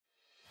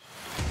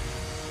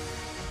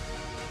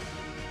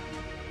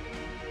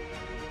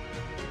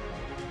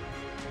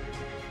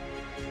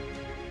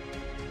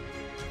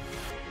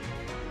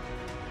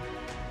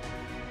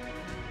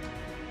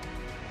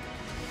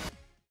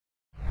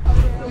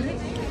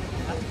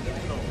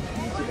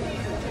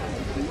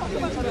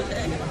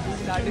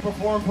to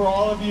perform for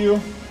all of you,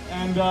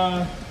 and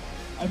I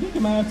think I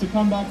might have to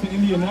come back to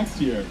India next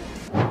year.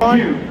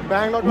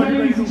 Bangalore. Well,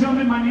 ladies and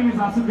gentlemen, my name is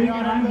Sarthak Jain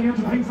and I'm here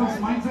to bring some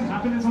smiles and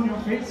happiness on your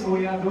face. So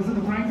yeah, those are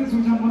the prizes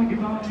which I'm going to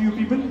give out to you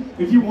people.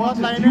 If you want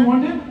it, do you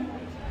want it?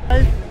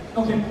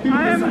 Okay.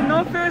 I am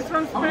no face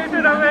from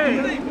Spirited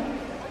Away.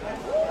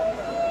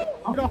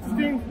 What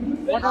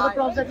are the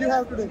props that you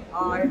have today?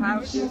 I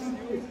have this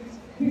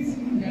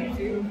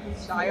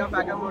Shy of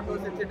Agamotto.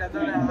 Since it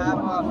doesn't have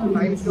a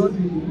time stone,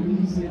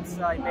 it's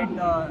I made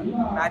the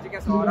magic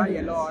as aura,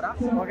 yellow aura.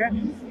 Okay.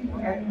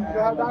 You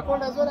have dark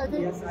gold as well, I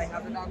think? Yes, I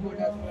have the dark gold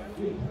as well.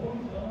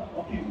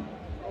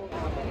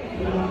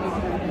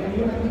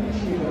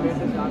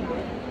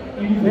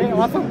 Hey,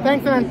 awesome.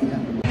 Thanks, man.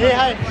 Hey,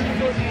 hi.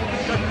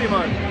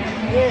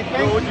 Hey,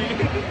 thanks.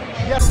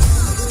 Yes.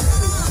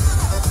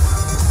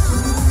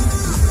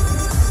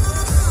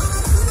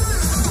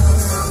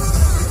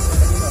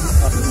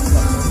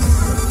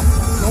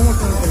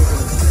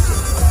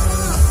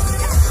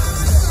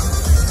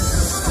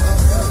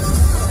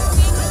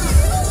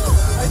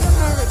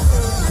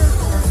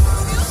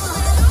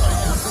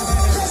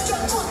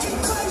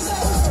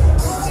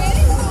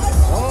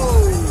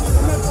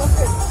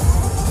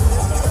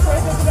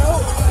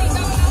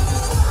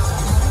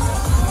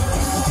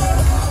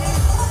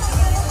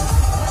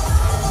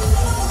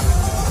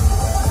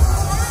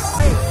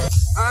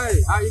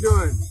 How you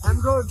doing? I'm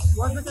good.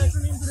 What's the character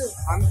name today?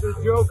 I'm the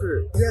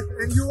Joker. Yes,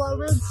 and you are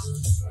with?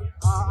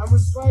 I'm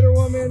with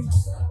Spider-Woman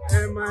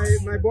and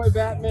my boy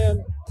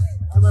Batman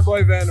and my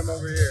boy Venom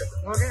over here.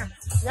 Okay.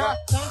 Yeah,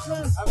 thanks,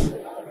 man.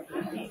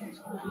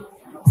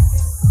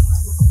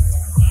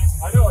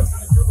 I know, I'm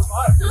trying to kill the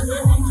vibe.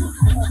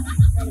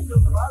 Trying to kill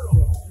the vibe.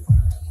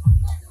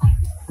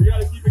 We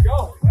gotta keep it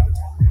going.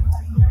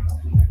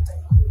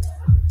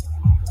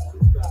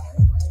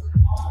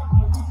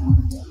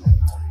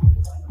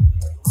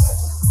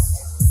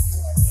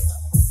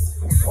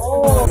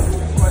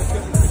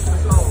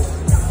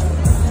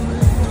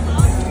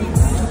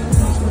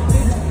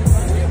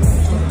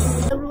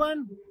 Everyone,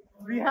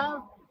 we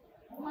have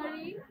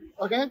Marie.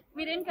 okay.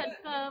 Marie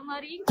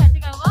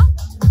𝐂𝐞𝐲𝐬𝐬𝐭𝐚𝐫.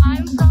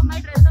 I'm from my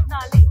dress up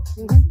darling.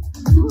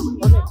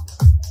 Okay.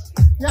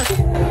 Yes. Do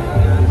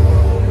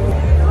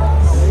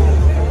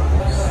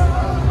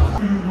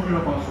you know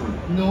your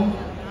password? No.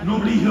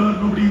 Nobody here,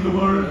 nobody in the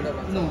world?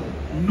 No.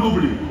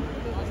 Nobody.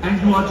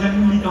 And you are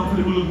genuinely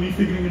comfortable with me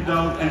figuring it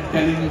out and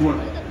telling what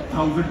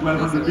 1,000,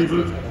 1,200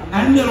 people,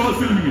 and they're all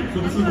filming it. So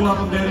this will go up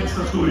on their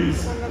Insta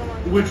stories,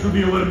 which will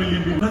be over 1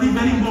 million people. Nothing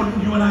very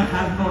important, you and I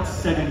have not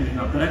said anything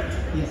now, correct?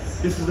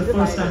 Yes. This is the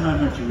first time I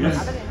met you, yes?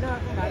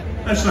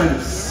 Let's try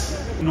this.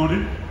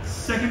 Nodded.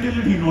 Second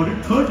digit he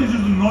nodded. Third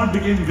digit the nod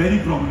became very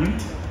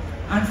prominent.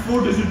 And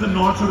fourth digit the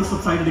nod sort of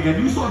subsided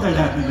again. You saw that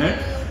happening, right?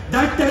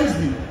 That tells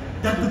me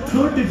that the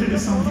third digit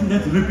is something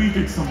that's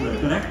repeated somewhere,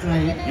 correct?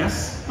 Right.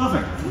 Yes?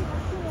 Perfect.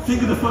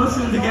 Think of the first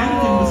digit again,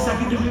 think of the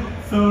second digit,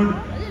 third,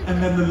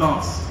 and then the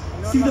last.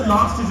 See the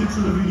last digit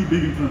should have really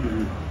big in front of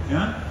you.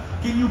 Yeah?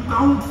 Can you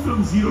count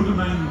from 0 to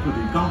 9,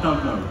 Pati? Count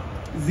out loud.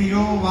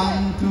 0,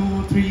 1,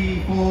 2,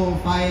 3, 4,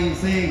 5,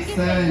 6,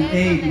 7,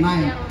 8,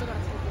 9.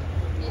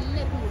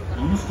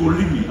 Almost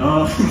scolding me.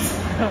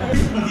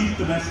 Pradeep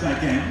the best I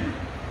can.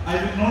 I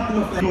will not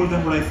have told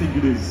them what I think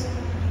it is.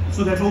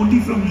 So that only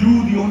from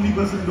you, the only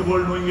person in the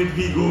world knowing it,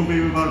 we go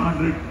maybe about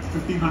 100,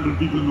 1,500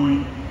 people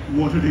knowing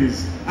what it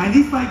is. And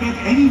if I get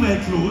anywhere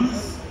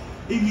close,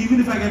 even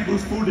if I get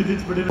those 4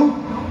 digits, but in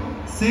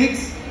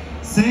 6,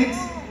 6,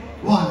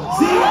 1.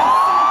 0!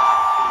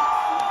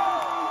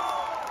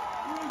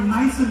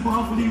 Nice and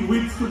powerfully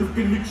with sort of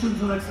conviction,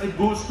 so that it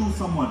goes to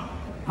someone.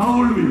 How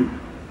old were you?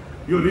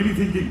 You're really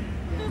thinking.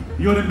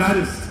 You're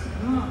embarrassed.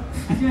 No,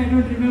 actually I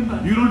don't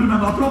remember. You don't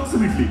remember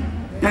approximately.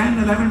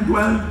 10, 11,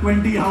 12,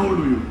 20, how old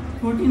were you?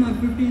 14 or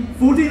 15.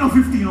 14 or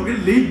 15, okay,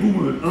 late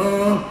boomer.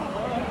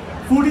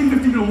 14,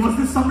 15, was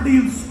this somebody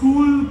in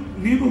school,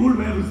 neighborhood,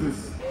 where was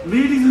this?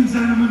 Ladies and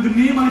gentlemen, the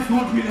name I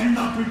thought we'll end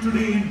up with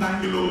today in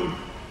Bangalore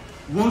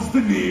was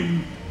the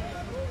name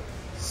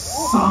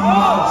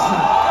Sarthak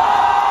Jain.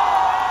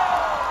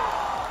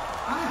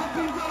 I have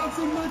been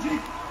dancing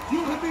magic.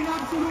 You have been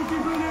absolutely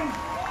brilliant.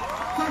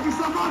 Thank you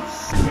so much.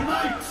 Good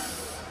night.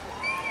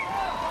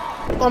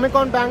 Comic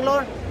Con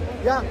Bangalore.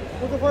 Yeah.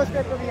 Who's the first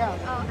character we have?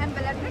 I'm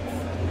Bellatrix.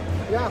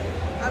 Yeah.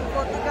 I'm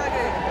Sarthak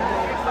Jain.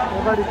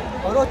 Nobody.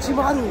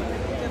 Orochimaru.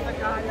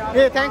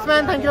 Hey, thanks,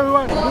 man. Thank you,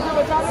 everyone.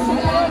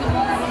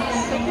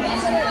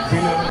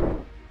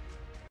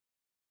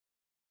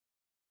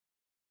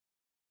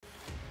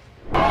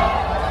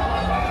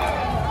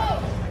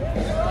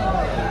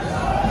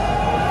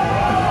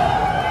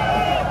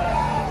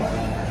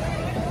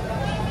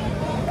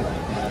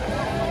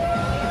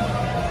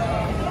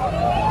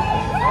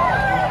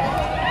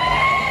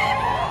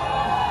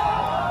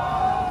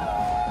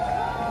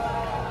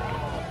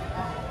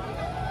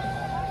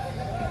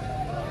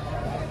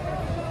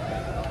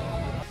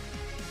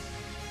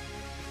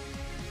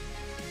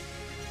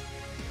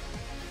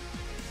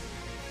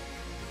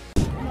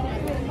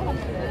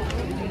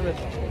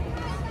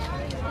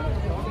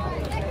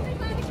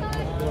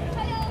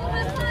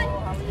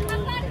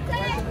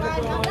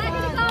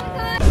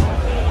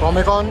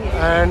 Comic-Con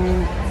and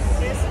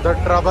the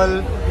trouble,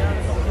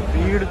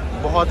 भीड़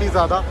बहुत ही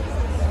ज़्यादा।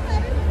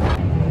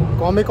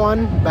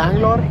 Comic-Con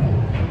Bangalore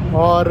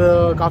और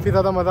काफ़ी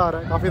ज़्यादा मज़ा आ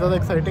रहा है, काफ़ी ज़्यादा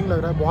एक्साइटिंग लग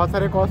रहा है। बहुत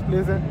सारे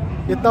कॉस्प्लेज हैं,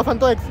 इतना फन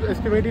तो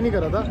एस्टिमेट ही नहीं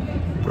करा था।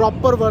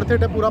 प्रॉपर वर्थ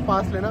इट है पूरा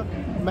पास लेना।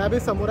 मैं भी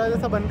समुराई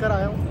जैसा बनकर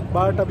आया हूँ,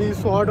 बट अभी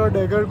स्वॉर्ड और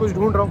डैगर कुछ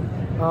ढूंढ रहा हूँ।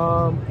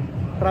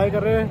 ट्राई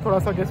कर रहे हैं, थोड़ा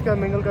सा गेस्ट का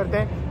मिंगल करते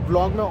हैं।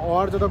 व्लॉग में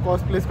और ज़्यादा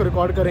कॉस्प्लेज को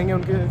रिकॉर्ड करेंगे,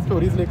 उनके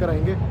स्टोरीज लेकर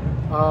आएंगे।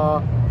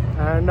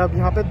 एंड अब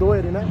यहाँ पे 2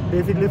 एरिना है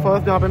बेसिकली।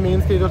 फर्स्ट जहाँ पे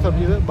मेन स्टेज और सब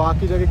चीज़ें,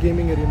 बाकी जगह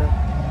गेमिंग एरिना है।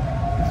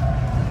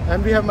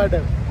 And we have my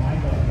dad.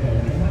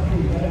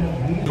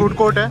 Food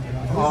court है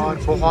और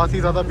बहुत ही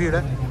ज़्यादा भीड़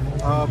है,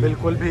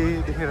 बिल्कुल भी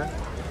दिख नहीं रहा है।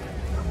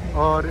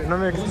 और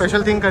इन्होंने एक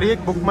स्पेशल थिंग करी है,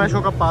 एक बुक माई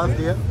शो का पास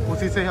दिया,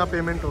 उसी से यहाँ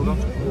पेमेंट होगा,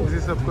 उसी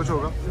से सब कुछ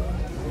होगा।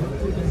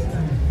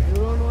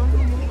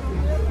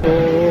 तो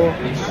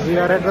we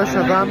are at the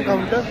Shazam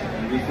counter.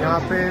 यहाँ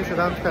पे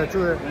शज़ाम स्टैचू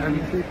है and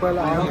people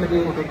are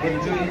taking photo.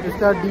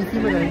 इसके बाद डीसी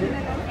में जाएंगे,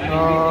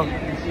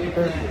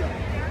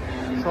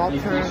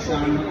 शॉप्स हैं।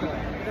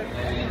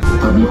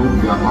 तब लोग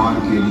व्यापार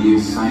के लिए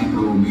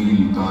सैकड़ों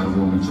मील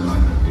कारवों में चला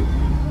करते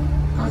थे।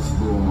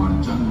 कस्बों और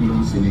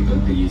जंगलों से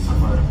निकलते ये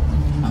सफर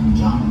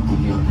अंजाम के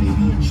लिए अपने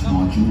बीच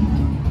मौजूद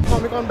थे।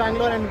 Comic-Con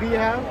Bangalore and we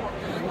have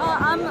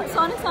I'm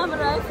Sonic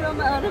Samurai from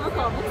River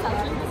Comics.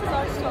 Actually, this is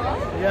our store.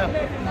 Yeah.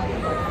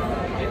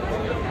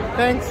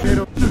 Thanks.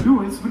 What we'll do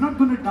is we're not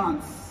going to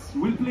dance.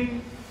 We'll play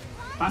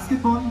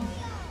basketball,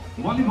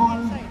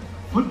 volleyball,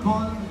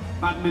 football,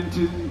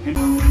 badminton.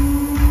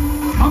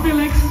 Pump your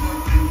legs.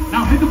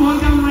 Now hit the ball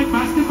down like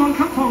basketball.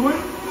 Come forward.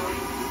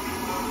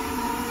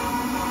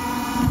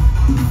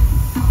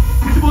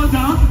 Hit the ball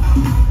down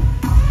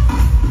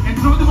and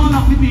throw the ball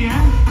up in the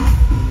air.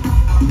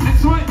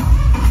 Let's throw it.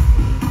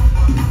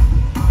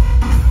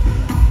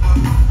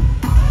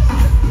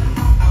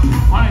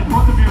 Alright,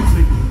 what the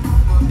music?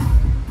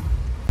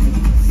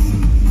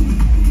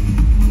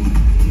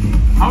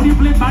 How do you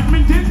play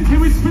badminton? Can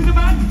we spin the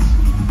bat?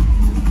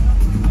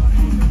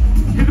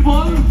 Hit the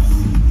ball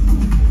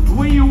the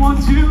way you want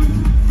to.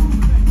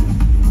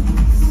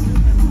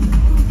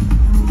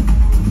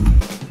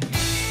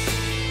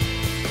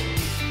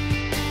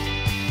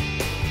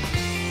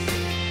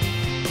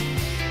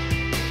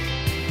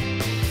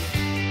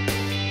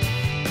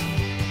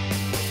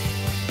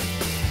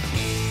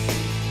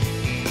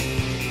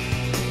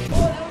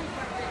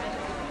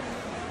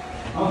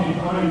 Okay,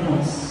 alright,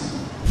 boys.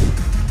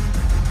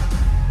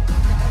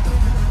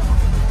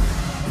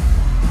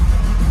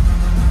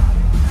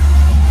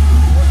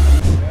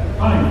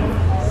 Alright,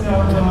 so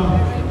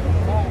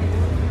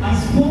I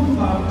spoke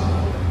about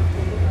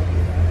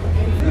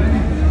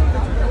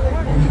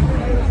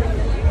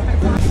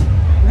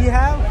we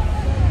have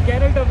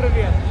Geralt of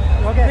Rivia.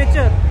 okay.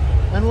 Witcher.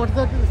 And what's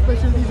the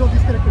specialties of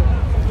this character?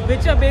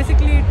 Witcher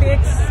basically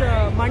takes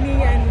money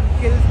and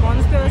kills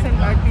monsters and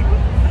bad people.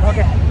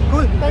 Okay,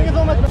 cool. Thank you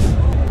so much.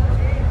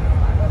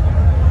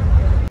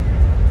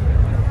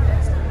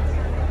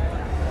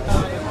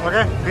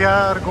 Okay, we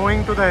are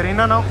going to the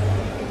arena now.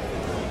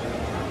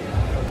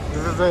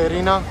 This is the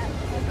arena.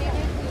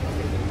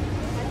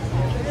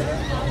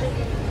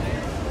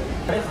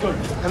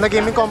 And the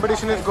gaming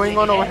competition is going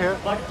on over here.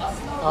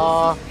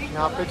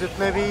 यहाँ पे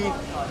जितने भी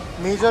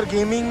major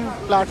gaming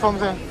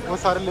platforms हैं वो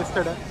सारे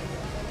listed हैं.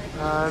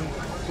 And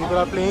people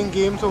are playing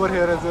games over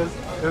here as well.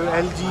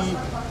 LG,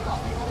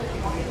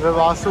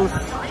 Asus,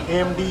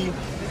 AMD.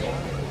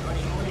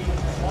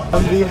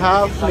 And we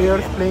have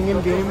players playing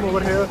in game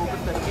over here.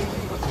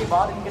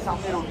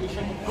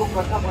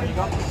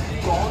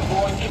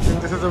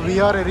 And this is a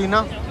VR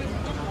arena.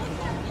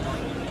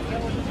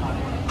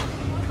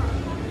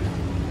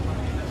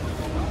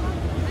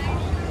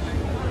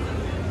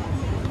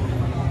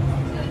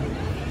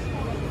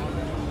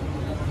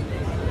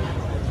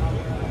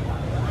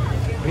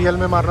 Real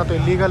में मारना तो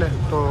illegal है,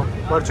 तो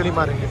virtually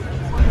मारेंगे.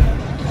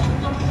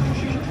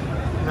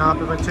 यहाँ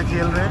पे बच्चे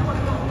खेल रहे हैं,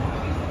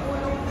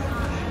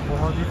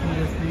 बहुत ही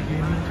सीरियसली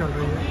गेमिंग चल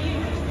रही है.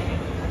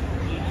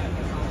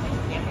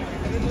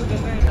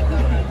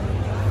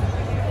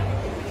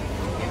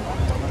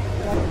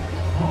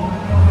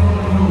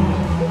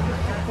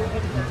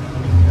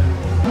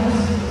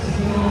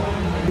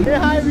 Hey,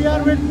 hi, we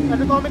are with at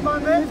the Comic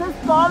Con. Just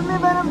call me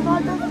Venom,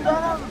 not just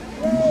Venom.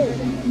 Hey,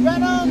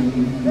 Venom,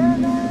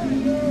 Venom.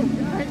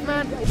 Thanks,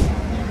 man.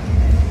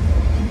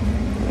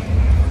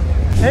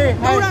 Hey,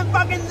 hi. Dude, I'm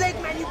fucking sick,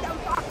 man, you dumb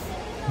fucks.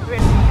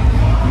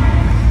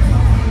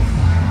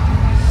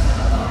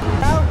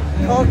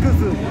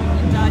 Cosplays.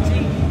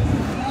 Chachi.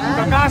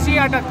 Kakashi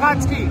at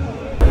Akatsuki.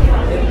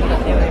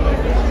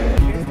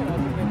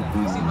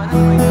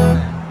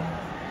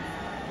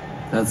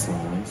 That's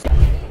nice.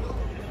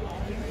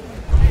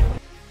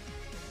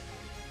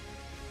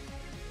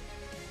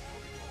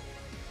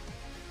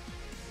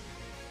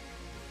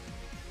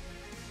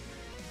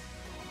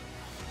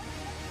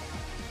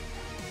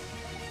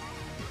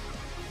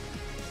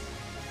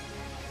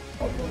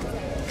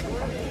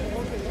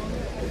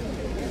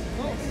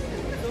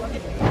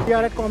 We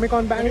are at Comic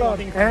Con Bangalore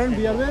and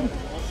we are with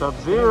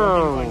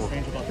Sub-Zero.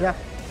 Yeah.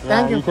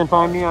 Thank you. You can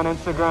find me on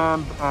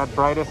Instagram at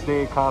Brightest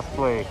Day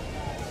Cosplay.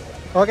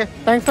 Okay,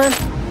 thanks man.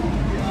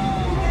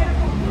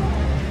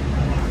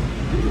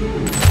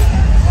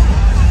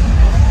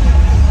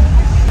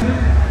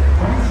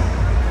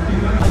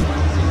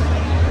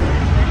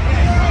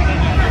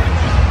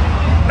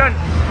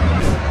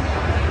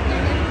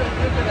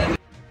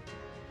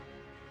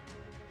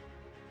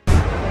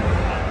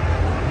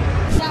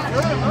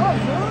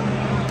 Yeah.